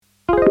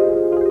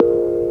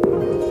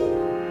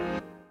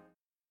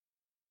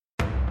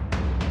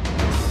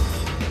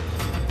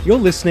You're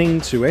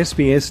listening to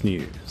SBS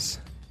News.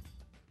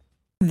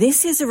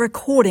 This is a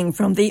recording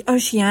from the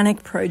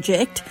Oceanic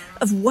Project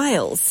of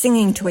whales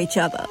singing to each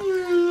other.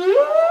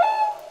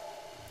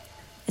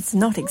 It's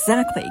not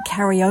exactly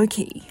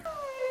karaoke.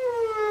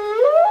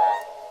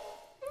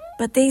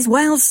 But these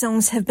whale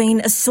songs have been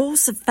a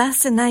source of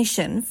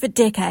fascination for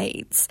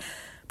decades.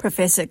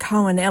 Professor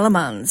Koen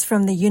Ellemans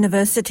from the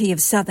University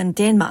of Southern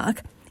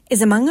Denmark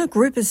is among a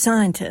group of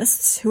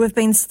scientists who have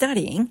been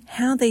studying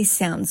how these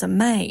sounds are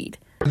made.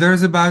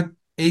 There's about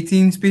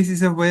 18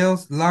 species of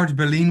whales, large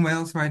baleen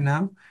whales right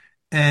now,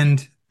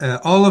 and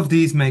all of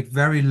these make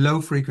very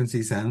low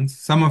frequency sounds.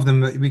 Some of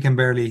them we can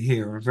barely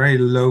hear, very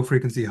low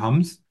frequency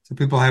hums. So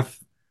people have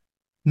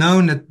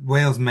known that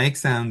whales make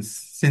sounds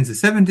since the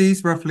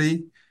 70s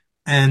roughly,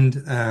 and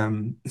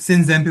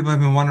since then people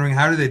have been wondering,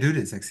 how do they do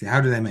this actually?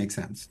 How do they make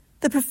sounds?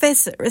 The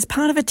professor is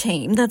part of a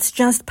team that's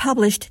just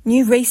published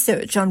new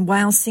research on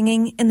whale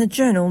singing in the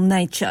journal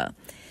Nature.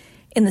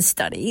 In the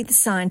study, the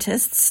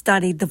scientists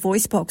studied the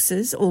voice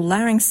boxes or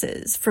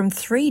larynxes from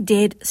 3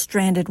 dead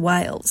stranded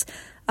whales,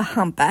 a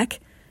humpback,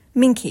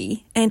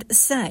 minke and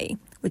sei,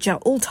 which are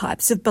all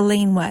types of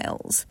baleen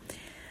whales.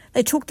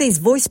 They took these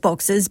voice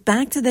boxes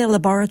back to their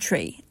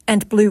laboratory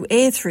and blew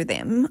air through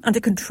them under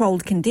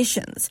controlled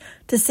conditions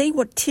to see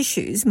what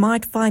tissues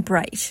might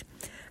vibrate.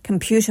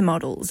 Computer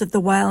models of the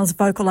whales'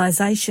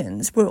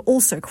 vocalisations were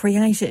also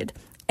created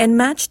and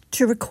matched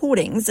to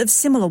recordings of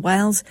similar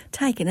whales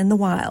taken in the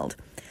wild.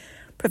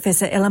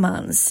 Professor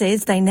Ellemans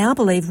says they now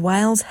believe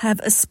whales have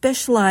a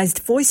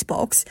specialised voice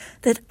box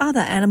that other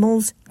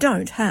animals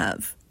don't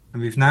have.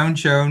 And we've now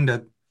shown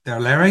that their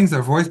larynx,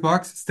 their voice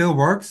box, still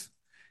works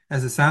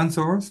as a sound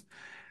source,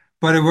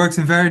 but it works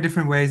in very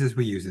different ways as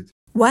we use it.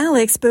 Whale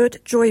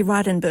expert Joy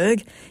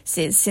Reidenberg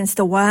says since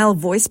the whale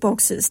voice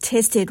boxes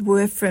tested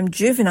were from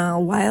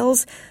juvenile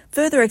whales,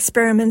 further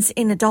experiments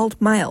in adult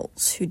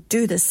males who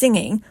do the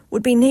singing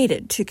would be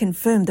needed to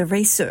confirm the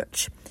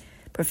research.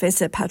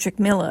 Professor Patrick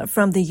Miller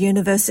from the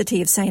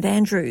University of St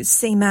Andrews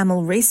Sea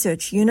Mammal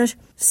Research Unit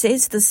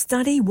says the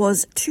study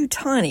was too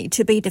tiny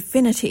to be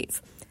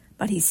definitive,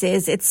 but he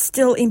says it's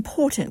still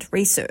important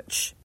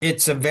research.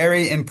 It's a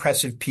very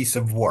impressive piece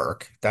of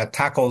work that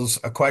tackles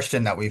a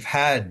question that we've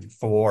had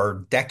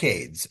for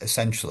decades,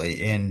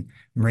 essentially, in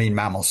marine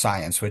mammal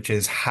science, which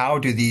is how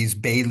do these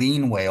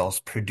baleen whales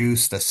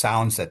produce the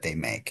sounds that they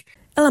make?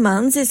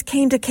 Ellemans is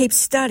keen to keep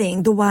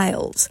studying the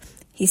whales.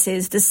 He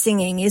says the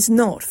singing is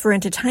not for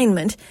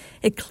entertainment.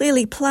 It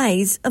clearly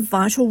plays a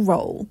vital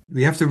role.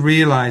 We have to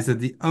realize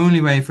that the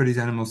only way for these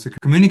animals to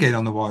communicate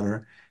on the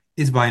water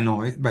is by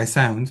noise, by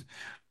sound.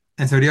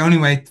 And so the only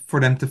way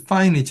for them to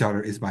find each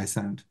other is by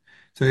sound.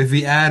 So if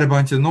we add a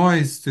bunch of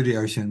noise to the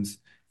oceans,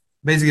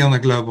 basically on a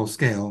global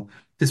scale,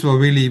 this will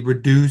really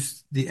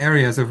reduce the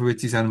areas over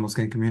which these animals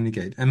can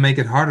communicate and make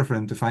it harder for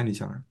them to find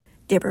each other.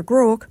 Deborah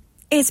Groark,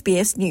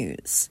 SBS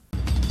News.